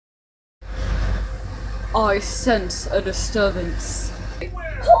I sense a disturbance.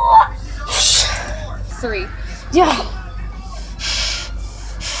 3. Yeah.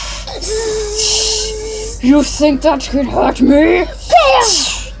 You think that could hurt me?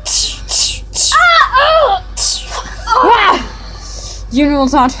 You will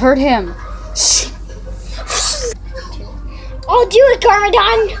not hurt him. I'll do it,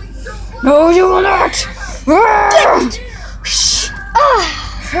 Garmadon. No, you will not.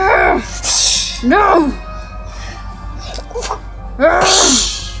 No.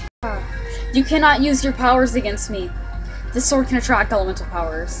 You cannot use your powers against me. This sword can attract elemental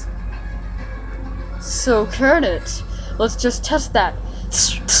powers. So can it. Let's just test that.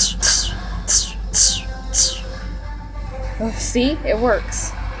 Oh, see? It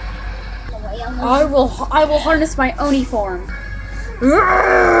works. I will harness my Oni form.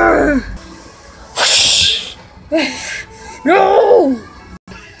 No!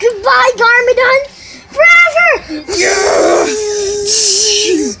 Goodbye, Garmadon. Forever.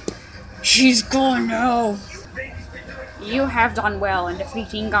 She's gone now. You have done well in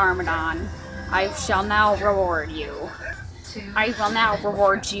defeating Garmadon. I shall now reward you. I will now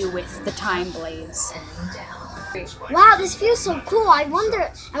reward you with the Time Blaze. Wow, this feels so cool. I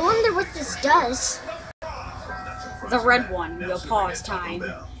wonder what this does. The red one will pause time,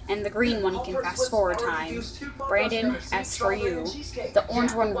 and the green one can fast forward time. Brandon, as for you, the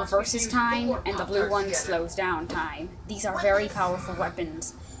orange one reverses time, and the blue one slows down time. These are very powerful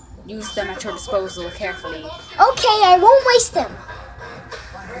weapons. Use them at your disposal carefully. Okay, I won't waste them.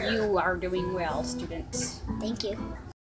 You are doing well, students. Thank you.